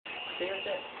see her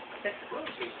there.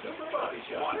 Super body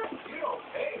shot. You know,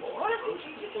 hey, What?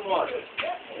 Get some water.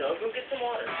 You know, go get some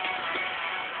water.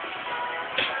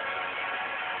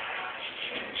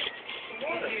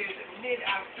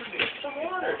 Mid-afternoon. Some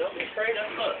water. Don't be afraid of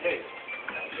look. Hey,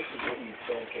 now this is what you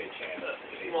don't get a chance to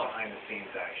see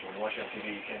behind-the-scenes action. When watching on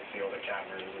TV, you can't see all the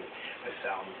cameras and the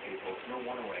sound people. It's no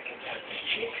wonder when it gets out, it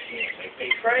kicks in.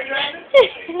 They Afraid of it?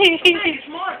 Hey,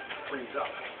 come on. Freeze up.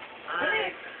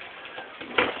 Alright.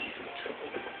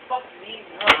 Fuck me,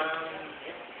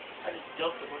 I just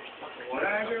dumped a bunch of fucking water.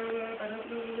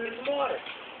 Get some water.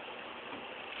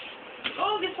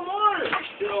 Oh, get some water.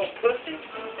 You old pussy.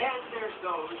 And there's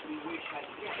those we wish had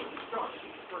never started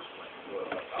in the first place.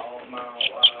 Well, all my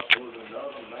life was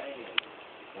another man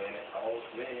when it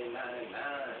cost me 99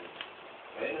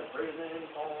 in a prison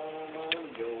farm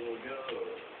on Georgia,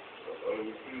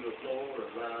 close to the Florida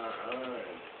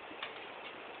line.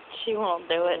 She won't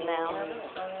do it now.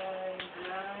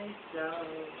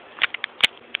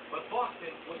 But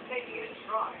Boston was taking it in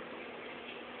stride.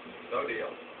 No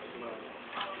deal.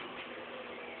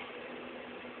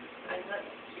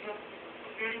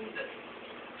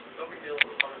 No big deal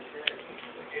for part of the series.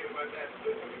 Gave it my best.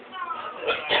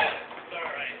 It's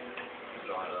alright. He's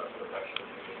on a professional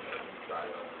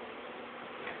driver.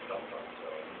 So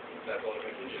that's all the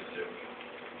things we should do.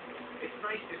 It's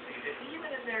nice to see that even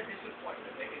in their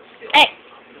disappointment, they can still Hey.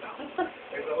 talk about it.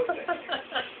 There's always things.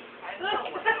 And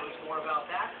no one knows more about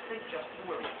that than Justin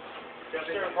Williams.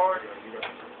 Sure, hard. 7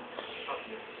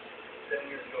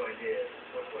 years ago I did.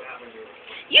 What happened to you?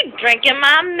 You drinking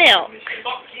my milk.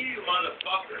 Fuck you,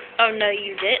 motherfucker. Oh, no,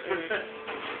 you didn't.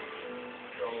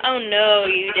 Oh, no,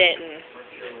 you didn't. I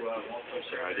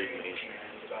didn't mean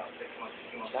Stop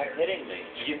hitting me.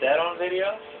 Did you get that on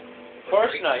video? Of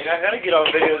course not. You're not going to get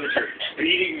on video that you're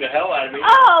beating the hell out of me.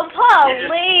 Oh, You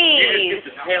please. just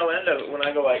get the tail end of it when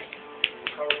I go like,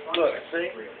 look, see?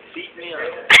 Beat me up.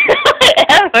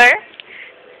 Ever.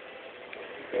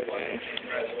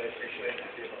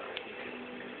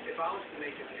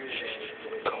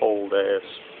 cold ass.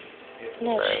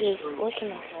 No, she's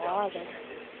looking at the water.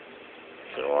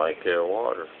 She don't like their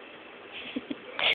water.